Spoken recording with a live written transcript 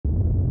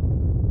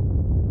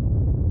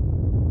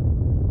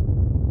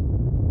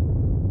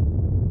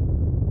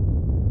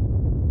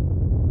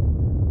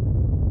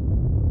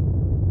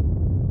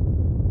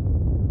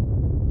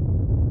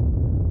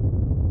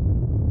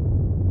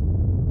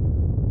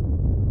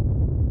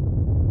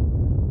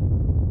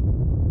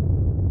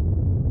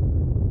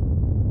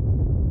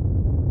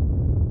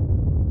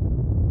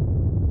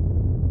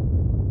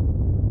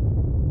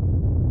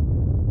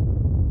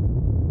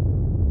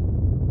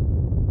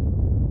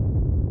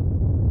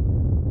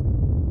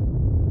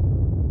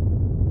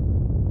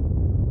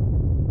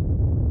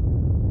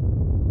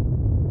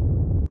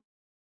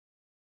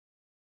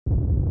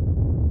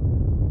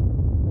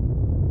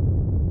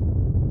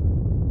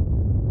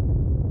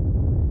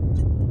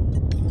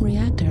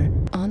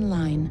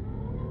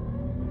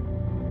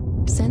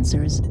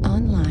Sensors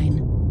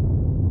online.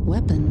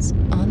 Weapons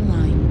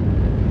online.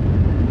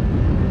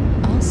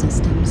 All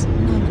systems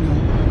nominal.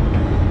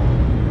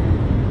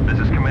 This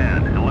is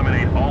Command.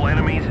 Eliminate all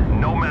enemies,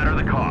 no matter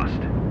the cost.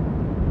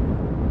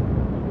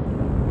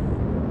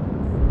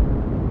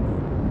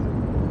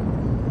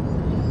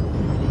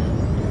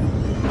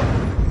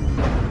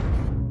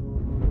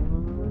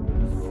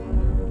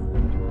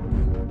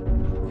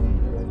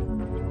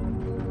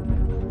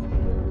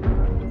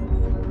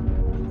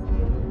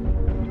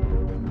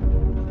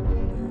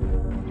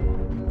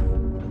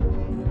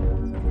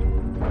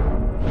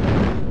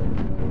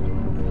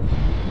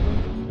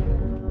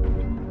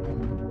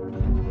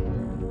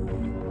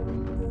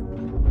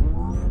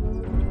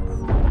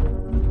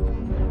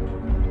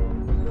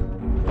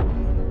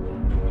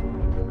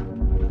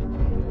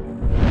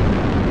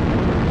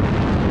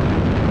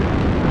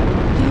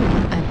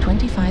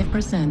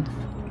 Percent.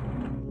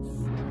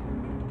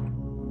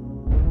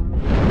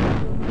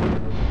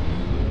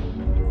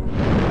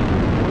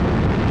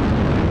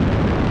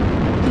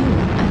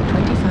 Fuel at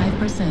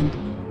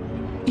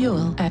 25%.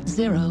 Fuel at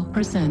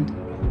 0%.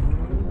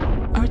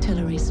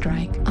 Artillery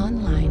strike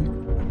online.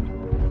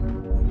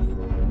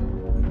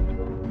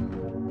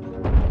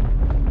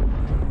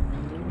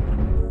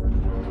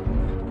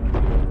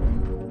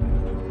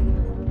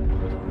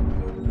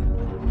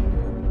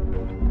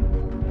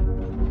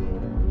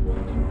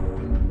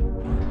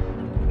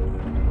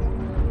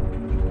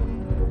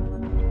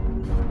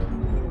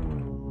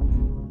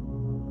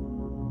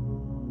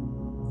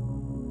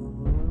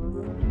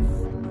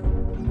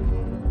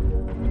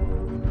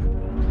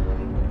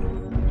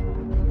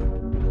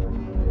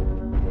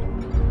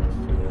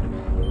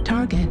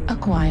 Target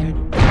acquired.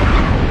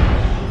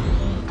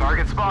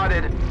 Target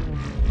spotted.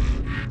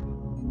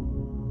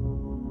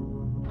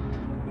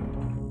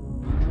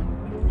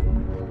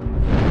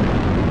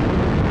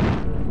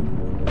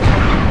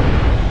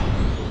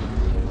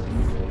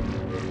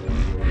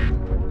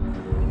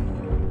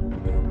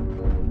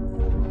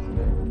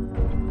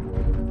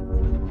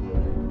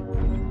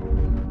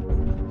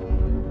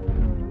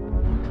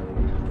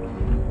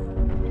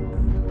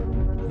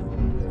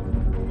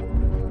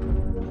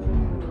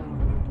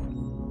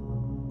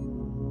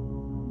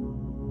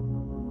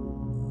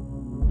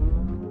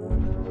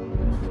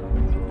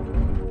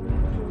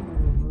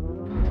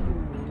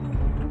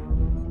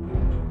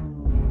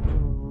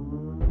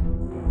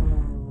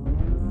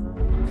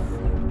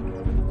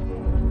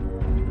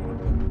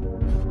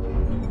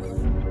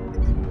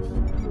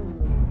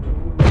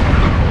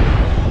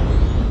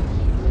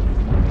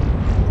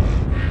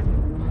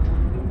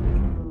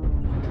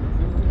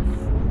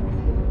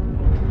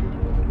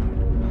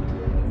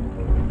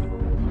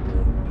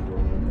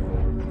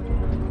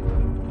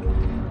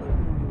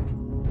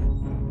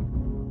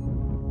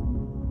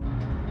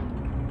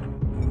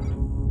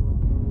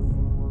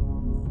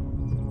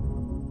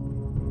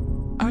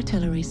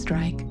 Artillery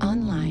strike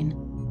online.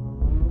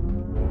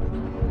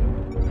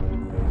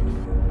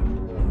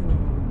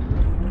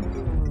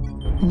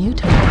 New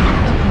target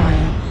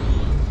acquired.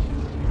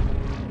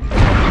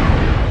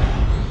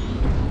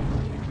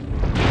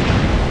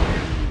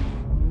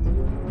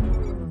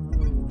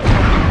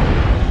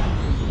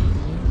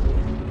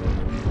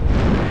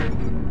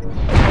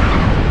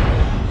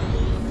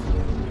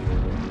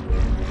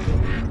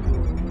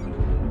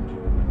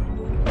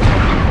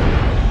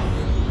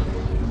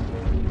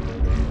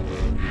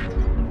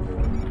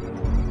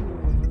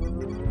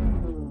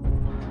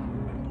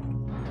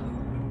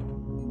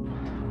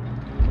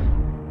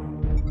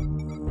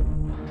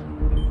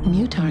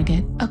 New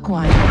target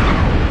acquired.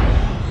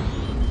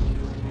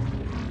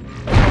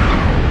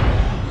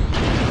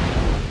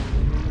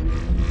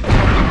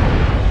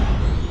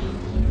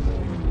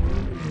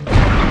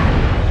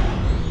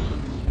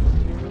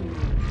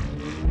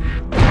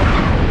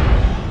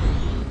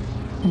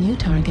 New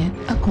target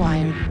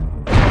acquired.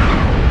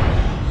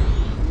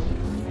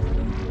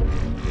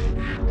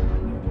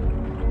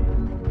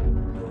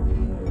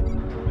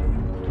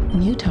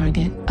 New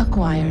target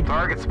acquired.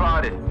 Target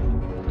spotted.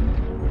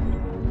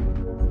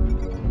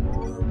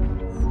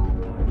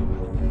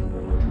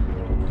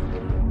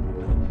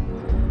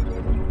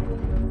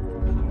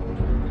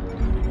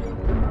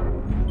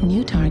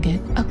 New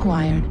target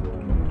acquired.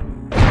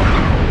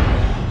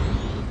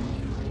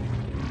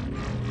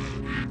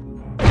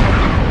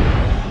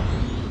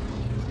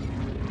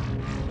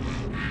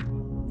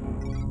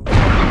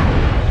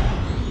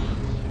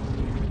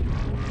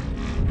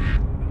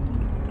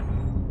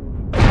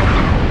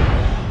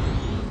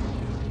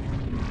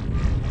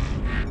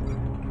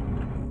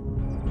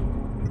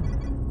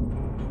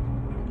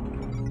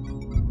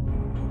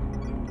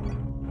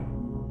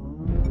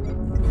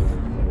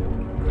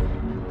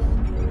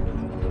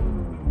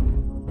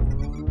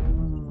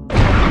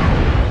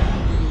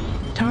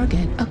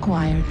 Target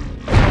acquired.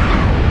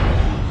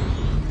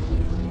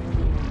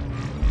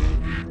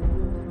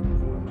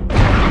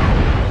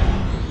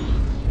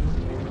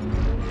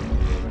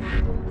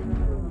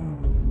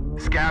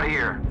 Scout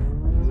here.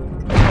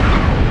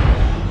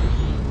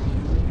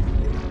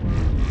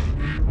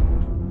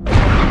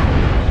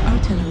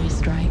 Artillery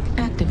strike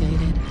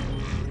activated.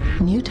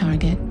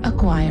 target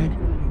acquired.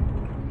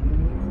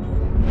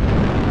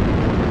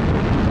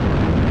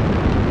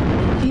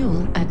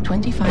 Fuel at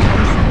 25%.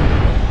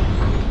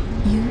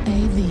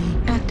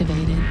 UAV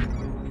activated.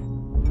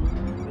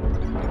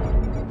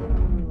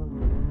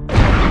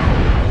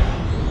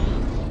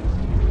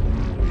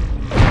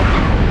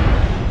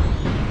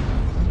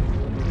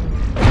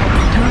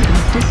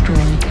 Target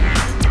destroyed.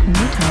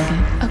 New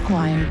target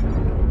acquired.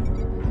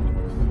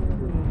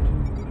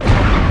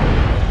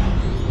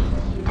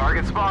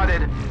 Target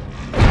spotted.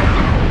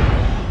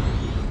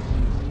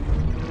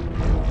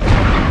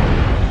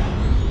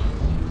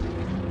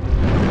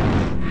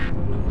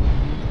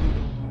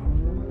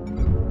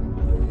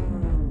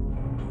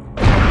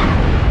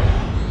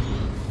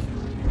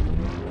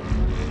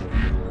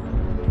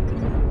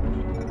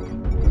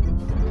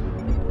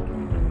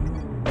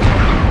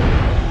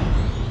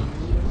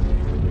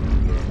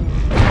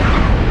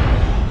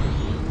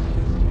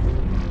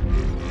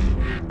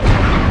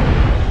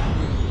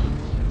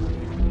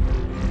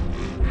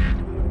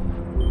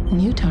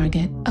 New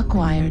target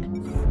acquired.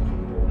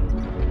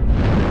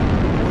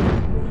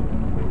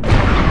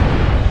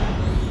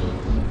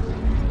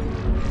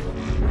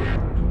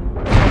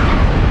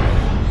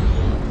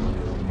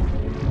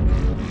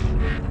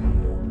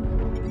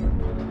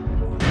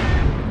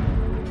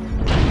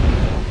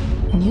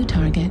 New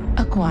target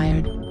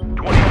acquired.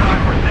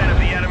 25% of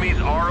the enemies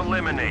are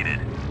eliminated.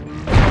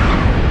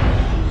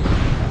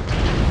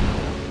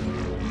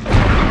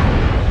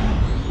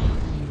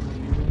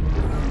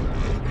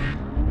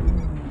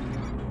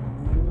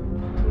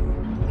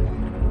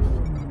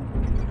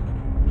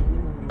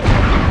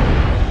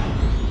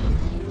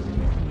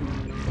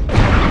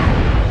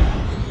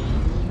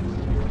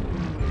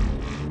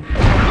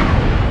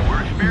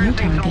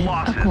 Experiencing some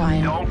losses.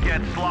 Acquired. Don't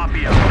get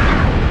sloppy out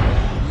there.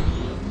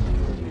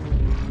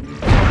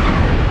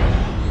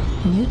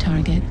 New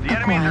target The enemies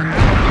are acquired.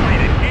 half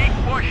completed. Keep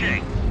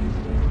pushing.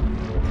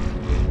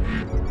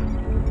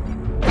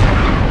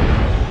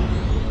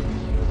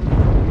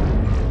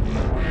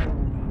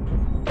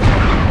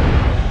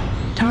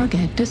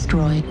 Target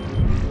destroyed.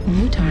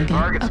 New target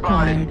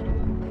acquired.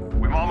 Spotted.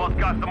 We've almost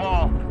got them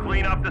all.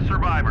 Clean up the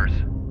survivors.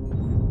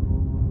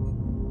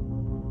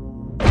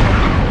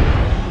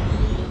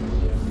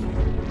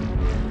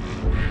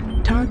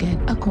 Target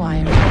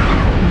acquired.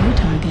 New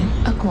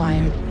target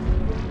acquired.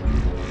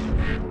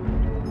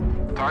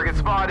 Target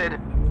spotted.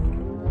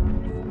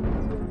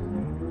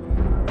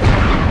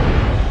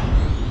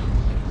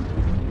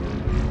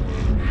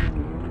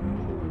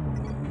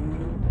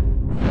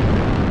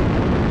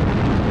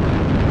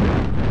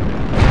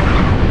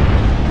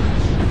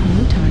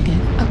 New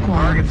target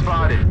acquired. Target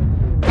spotted.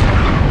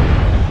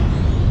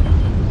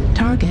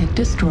 Target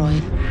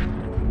destroyed.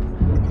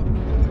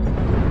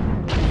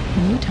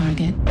 New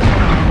target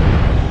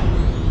acquired.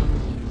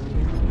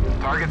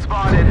 Target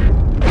spotted.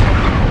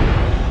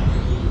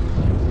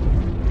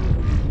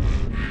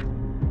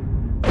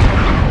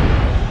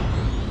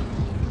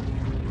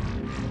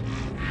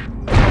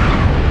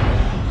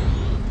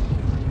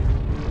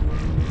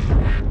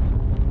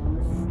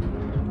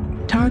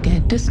 Target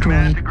Command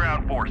destroyed. to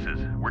ground forces.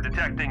 We're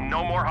detecting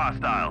no more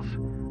hostiles.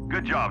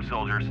 Good job,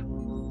 soldiers.